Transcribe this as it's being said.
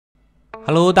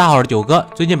Hello， 大家好，我是九哥。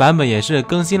最近版本也是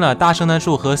更新了大圣诞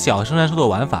树和小圣诞树的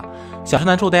玩法。小圣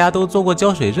诞树大家都做过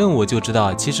浇水任务就知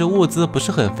道，其实物资不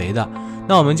是很肥的。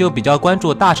那我们就比较关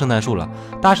注大圣诞树了。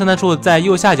大圣诞树在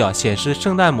右下角显示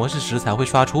圣诞模式时才会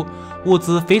刷出，物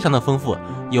资非常的丰富，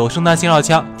有圣诞信号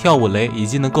枪、跳舞雷以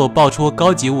及能够爆出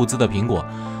高级物资的苹果。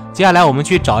接下来我们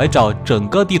去找一找整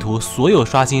个地图所有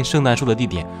刷新圣诞树的地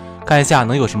点，看一下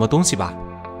能有什么东西吧。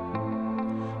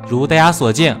如大家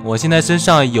所见，我现在身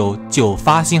上有9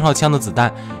发信号枪的子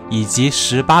弹以及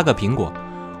18个苹果。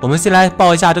我们先来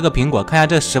爆一下这个苹果，看一下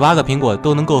这18个苹果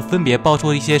都能够分别爆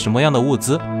出一些什么样的物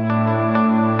资。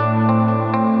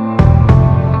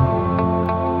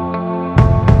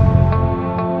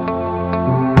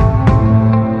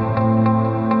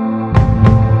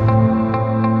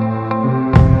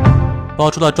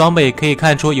爆出的装备可以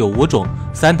看出有5种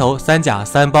：3头、3甲、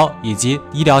3包以及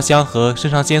医疗箱和肾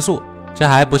上腺素。这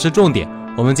还不是重点，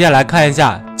我们接下来看一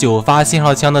下9发信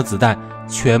号枪的子弹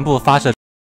全部发射。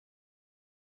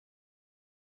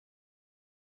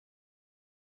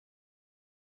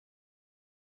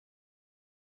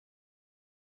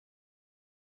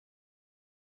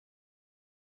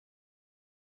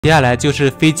接下来就是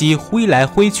飞机挥来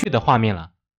挥去的画面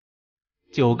了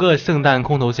，9个圣诞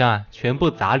空投箱啊，全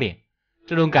部砸脸，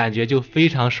这种感觉就非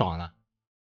常爽了。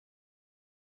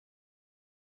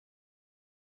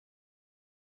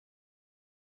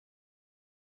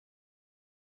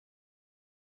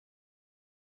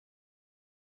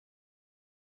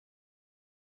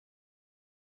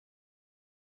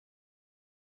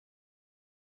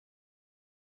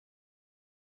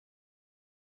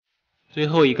最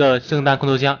后一个圣诞空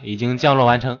投箱已经降落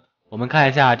完成，我们看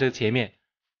一下这前面，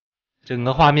整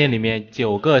个画面里面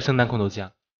9个圣诞空投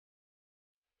箱，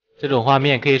这种画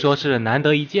面可以说是难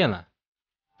得一见了。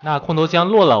那空投箱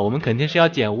落了，我们肯定是要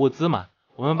捡物资嘛，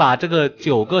我们把这个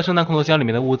9个圣诞空投箱里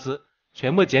面的物资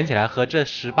全部捡起来，和这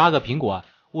18个苹果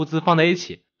物资放在一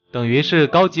起，等于是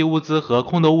高级物资和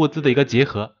空投物资的一个结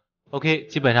合。 OK，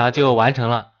 基本上就完成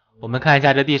了。我们看一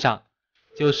下这地上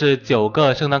就是9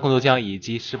个圣诞空投箱以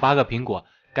及18个苹果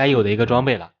该有的一个装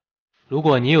备了。如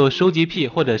果你有收集癖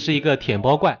或者是一个舔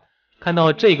包怪，看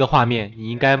到这个画面你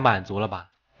应该满足了吧，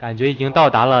感觉已经到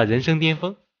达了人生巅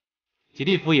峰。吉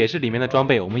利服也是里面的装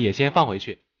备，我们也先放回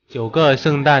去。9个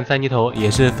圣诞三级头也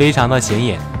是非常的显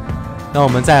眼。那我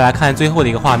们再来看最后的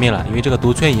一个画面了，因为这个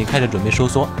毒圈已经开始准备收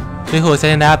缩。最后相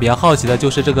信大家比较好奇的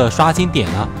就是这个刷新点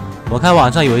了，我看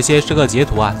网上有一些这个截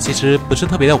图啊，其实不是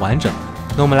特别的完整。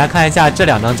那我们来看一下这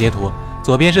2张截图，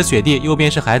左边是雪地，右边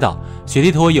是海岛。雪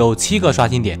地图有7个刷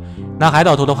新点，那海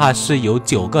岛图的话是有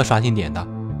9个刷新点的。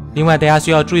另外大家需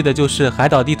要注意的就是海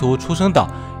岛地图出生岛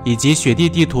以及雪地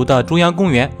地图的中央公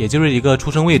园，也就是一个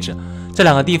出生位置。这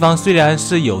2个地方虽然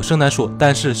是有圣诞树，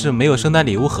但是是没有圣诞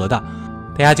礼物盒的，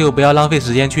大家就不要浪费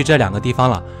时间去这2个地方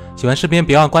了。喜欢视频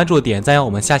别忘关注点赞，我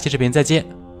们下期视频再见，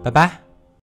拜拜。